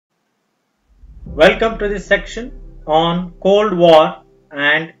Welcome to this section on Cold War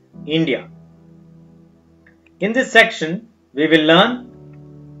and India. In this section, we will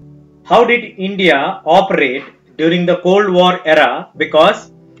learn how did India operate during the Cold War era,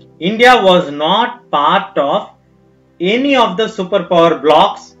 because India was not part of any of the superpower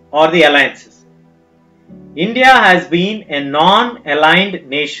blocs or the alliances. India has been a non-aligned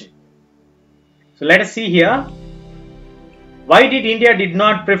nation. So let us see here. Why did India did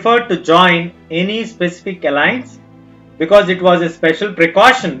not prefer to join any specific alliance? Because it was a special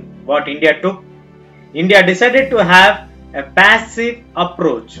precaution what India took. India decided to have a passive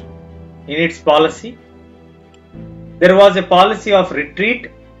approach in its policy. There was a policy of retreat,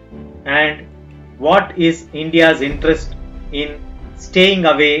 and what is India's interest in staying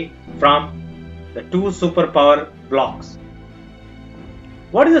away from the two superpower blocs?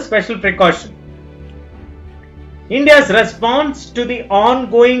 What is a special precaution? India's response to the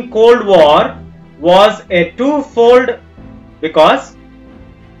ongoing Cold War was a twofold, because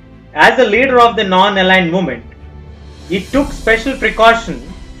as a leader of the non-aligned movement, it took special precaution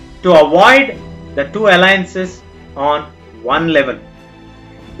to avoid the two alliances on one level.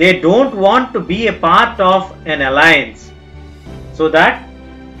 They don't want to be a part of an alliance so that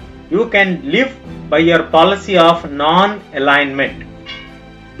you can live by your policy of non-alignment.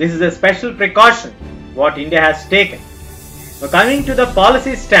 This is a special precaution what India has taken. Now, coming to the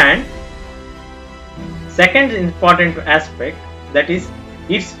policy stand, second important aspect, that is,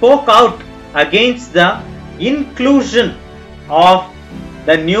 it spoke out against the inclusion of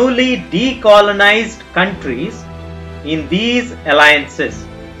the newly decolonized countries in these alliances.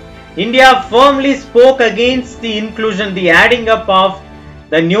 India firmly spoke against the inclusion, the adding up of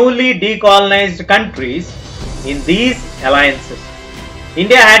the newly decolonized countries in these alliances.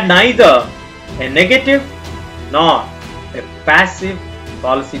 India had neither a negative nor a passive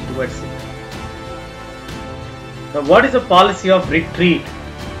policy towards it. Now, what is the policy of retreat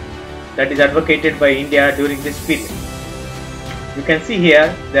that is advocated by India during this period? You can see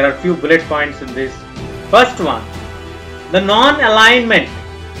here there are few bullet points in this. First one, the non-alignment,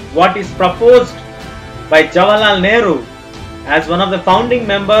 what is proposed by J L Nehru as one of the founding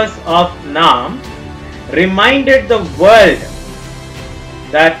members of NAM, reminded the world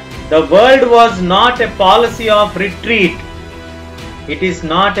that the world was not a policy of retreat. It is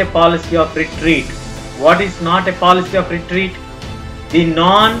not a policy of retreat. What is not a policy of retreat? The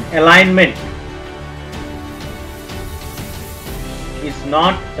non-alignment is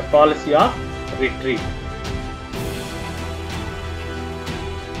not a policy of retreat.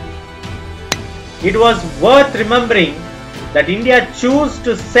 It was worth remembering that India chose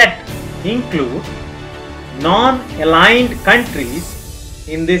to include non-aligned countries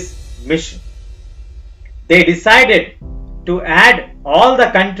in this mission. They decided to add all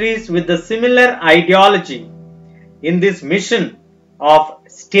the countries with the similar ideology in this mission of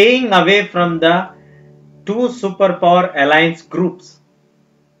staying away from the two superpower alliance groups.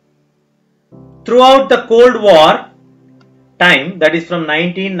 Throughout the Cold War time, that is from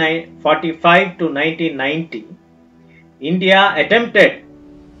 1945 to 1990, India attempted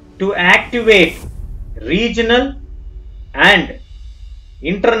to activate regional and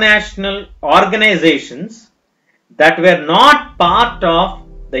international organizations that were not part of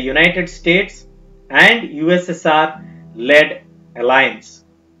the United States and USSR-led alliance.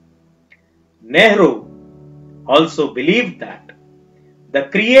 Nehru also believed that the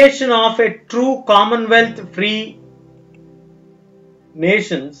creation of a true commonwealth free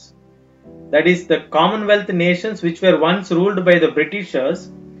nations, that is the commonwealth nations which were once ruled by the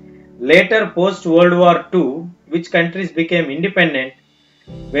Britishers, later post World War II, which countries became independent,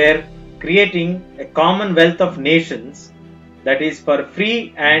 were creating a commonwealth of nations, that is for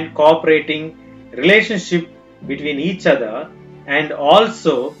free and cooperating relationship between each other. And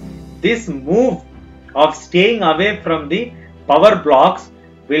also this move of staying away from the power blocks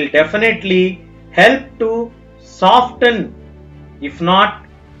will definitely help to soften, if not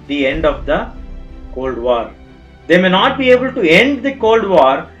the end of the Cold War. They may not be able to end the Cold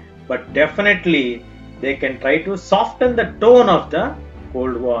War, but definitely they can try to soften the tone of the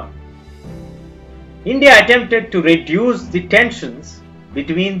Cold War. India attempted to reduce the tensions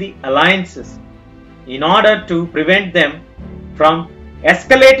between the alliances in order to prevent them from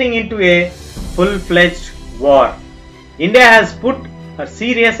escalating into a full-fledged war. India has put a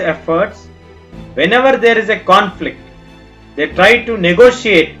serious efforts. Whenever there is a conflict, they try to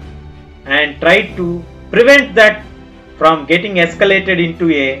negotiate and try to prevent that from getting escalated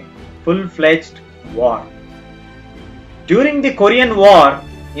into a full-fledged war. During the Korean War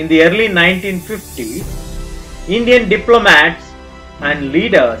in the early 1950s, Indian diplomats and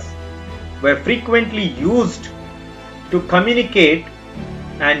leaders were frequently used to communicate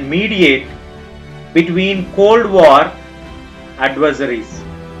and mediate between Cold War adversaries.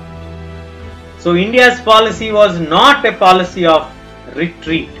 So India's policy was not a policy of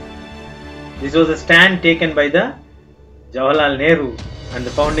retreat. This was a stand taken by the Jawaharlal Nehru and the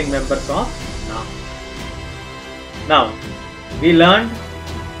founding members of NAM. Now, we learned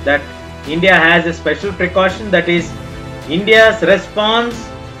that India has a special precaution, that is, India's response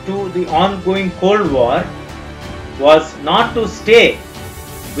to the ongoing Cold War was not to stay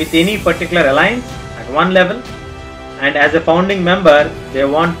with any particular alliance at one level, and as a founding member they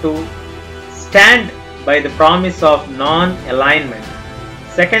want to stand by the promise of non-alignment.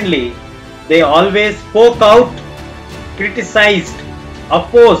 Secondly, they always spoke out, criticized,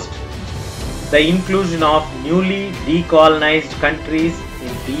 opposed the inclusion of newly decolonized countries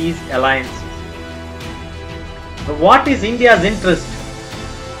in these alliances. What is India's interest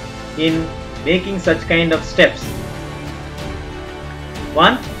in making such kind of steps?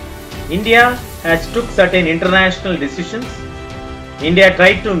 One, India has took certain international decisions. India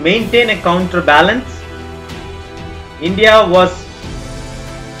tried to maintain a counterbalance. India was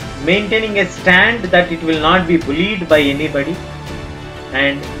maintaining a stand that it will not be bullied by anybody,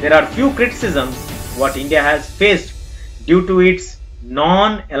 and there are few criticisms what India has faced due to its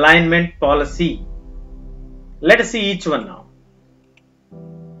non-alignment policy. Let us see each one now.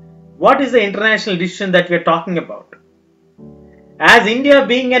 What is the international decision that we are talking about? As India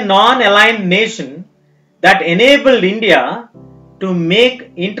being a non-aligned nation, that enabled India to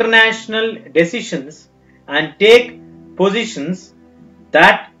make international decisions and take positions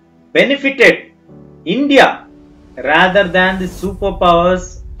that benefited India rather than the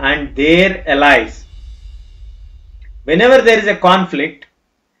superpowers and their allies. Whenever there is a conflict,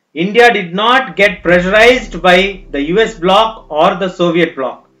 India did not get pressurized by the US bloc or the Soviet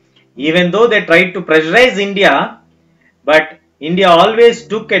bloc. Even though they tried to pressurize India, but India always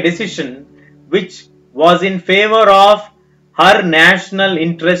took a decision which was in favor of her national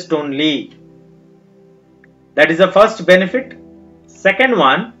interest only. That is the first benefit. Second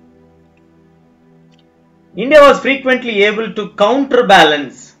one, India was frequently able to counter the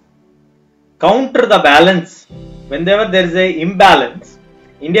balance. Whenever there is an imbalance,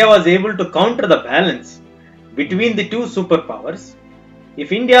 India was able to counter the balance between the two superpowers.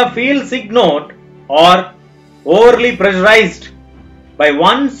 If India feels ignored or overly pressurized by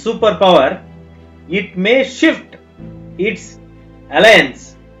one superpower, it may shift its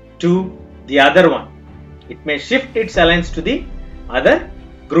alliance to the other one. It may shift its alliance to the other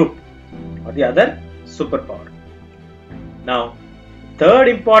group or the other superpower. Now, third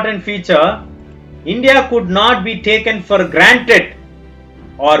important feature, India could not be taken for granted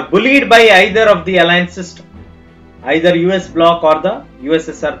or bullied by either of the alliance system, either US bloc or the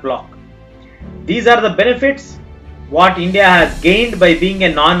USSR bloc. These are the benefits what India has gained by being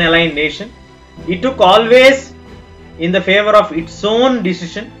a non-aligned nation. It took always in the favor of its own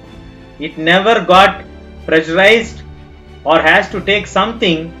decision. It never got pressurized or has to take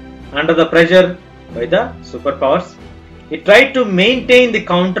something under the pressure by the superpowers. It tried to maintain the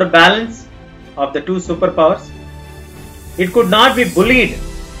counterbalance of the two superpowers. It could not be bullied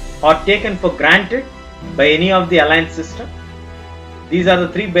or taken for granted by any of the alliance system. These are the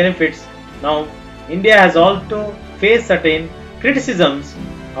three benefits. Now, India has also faced certain criticisms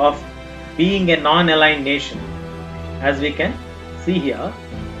of being a non-aligned nation, as we can see here.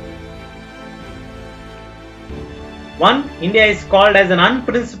 One, India is called as an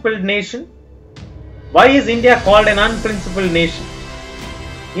unprincipled nation. Why is India called an unprincipled nation?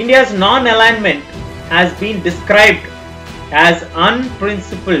 India's non-alignment has been described as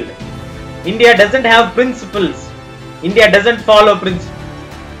unprincipled. India doesn't have principles. India doesn't follow principles.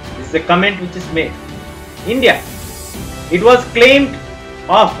 This is a comment which is made. India, it was claimed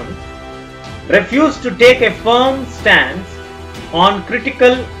often, refused to take a firm stance on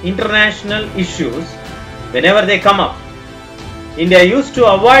critical international issues whenever they come up. India used to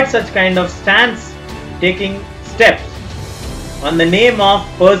avoid such kind of stance taking steps on the name of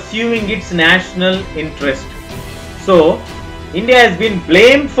pursuing its national interest. So, India has been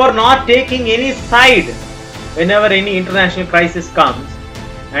blamed for not taking any side whenever any international crisis comes,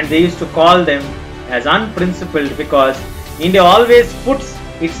 and they used to call them as unprincipled because India always puts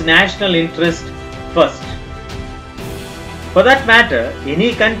its national interest first. For that matter,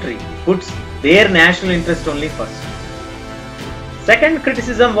 any country puts their national interest only first. Second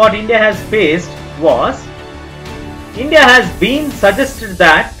criticism what India has faced was, India has been suggested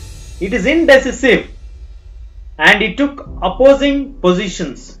that it is indecisive and it took opposing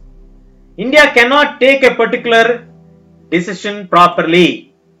positions. India cannot take a particular decision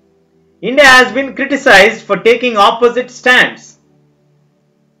properly. India has been criticized for taking opposite stands.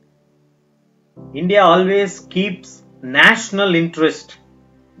 India always keeps national interest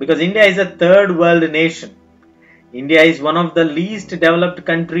because India is a third world nation. India is one of the least developed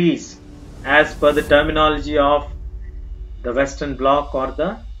countries as per the terminology of the Western Bloc or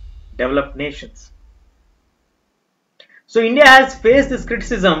the developed nations. So India has faced this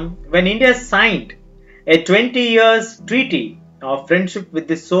criticism when India signed a 20 years treaty of friendship with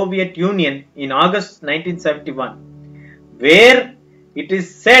the Soviet Union in August 1971, where it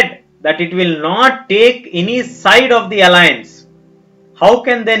is said that it will not take any side of the alliance. How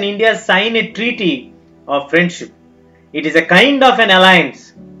can then India sign a treaty of friendship? It is a kind of an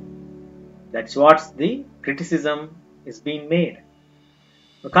alliance. That's what the criticism is being made.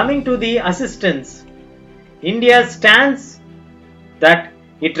 Coming to the assistance, India stands that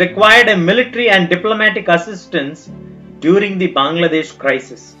it required a military and diplomatic assistance during the Bangladesh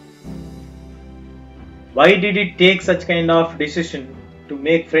crisis. Why did it take such kind of decision to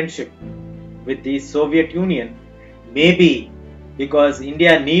make friendship with the Soviet Union? Maybe because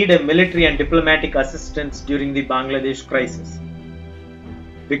India needed a military and diplomatic assistance during the Bangladesh crisis.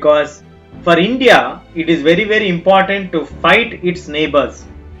 Because for India, it is very important to fight its neighbors.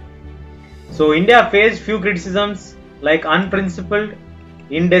 So India faced few criticisms like unprincipled,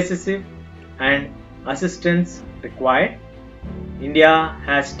 indecisive and assistance required. India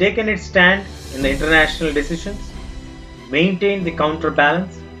has taken its stand in the international decisions, maintained the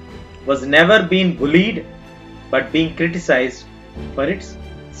counterbalance, was never being bullied but being criticized for its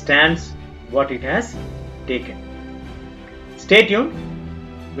stance what it has taken. Stay tuned.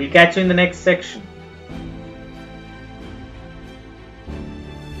 We'll catch you in the next section.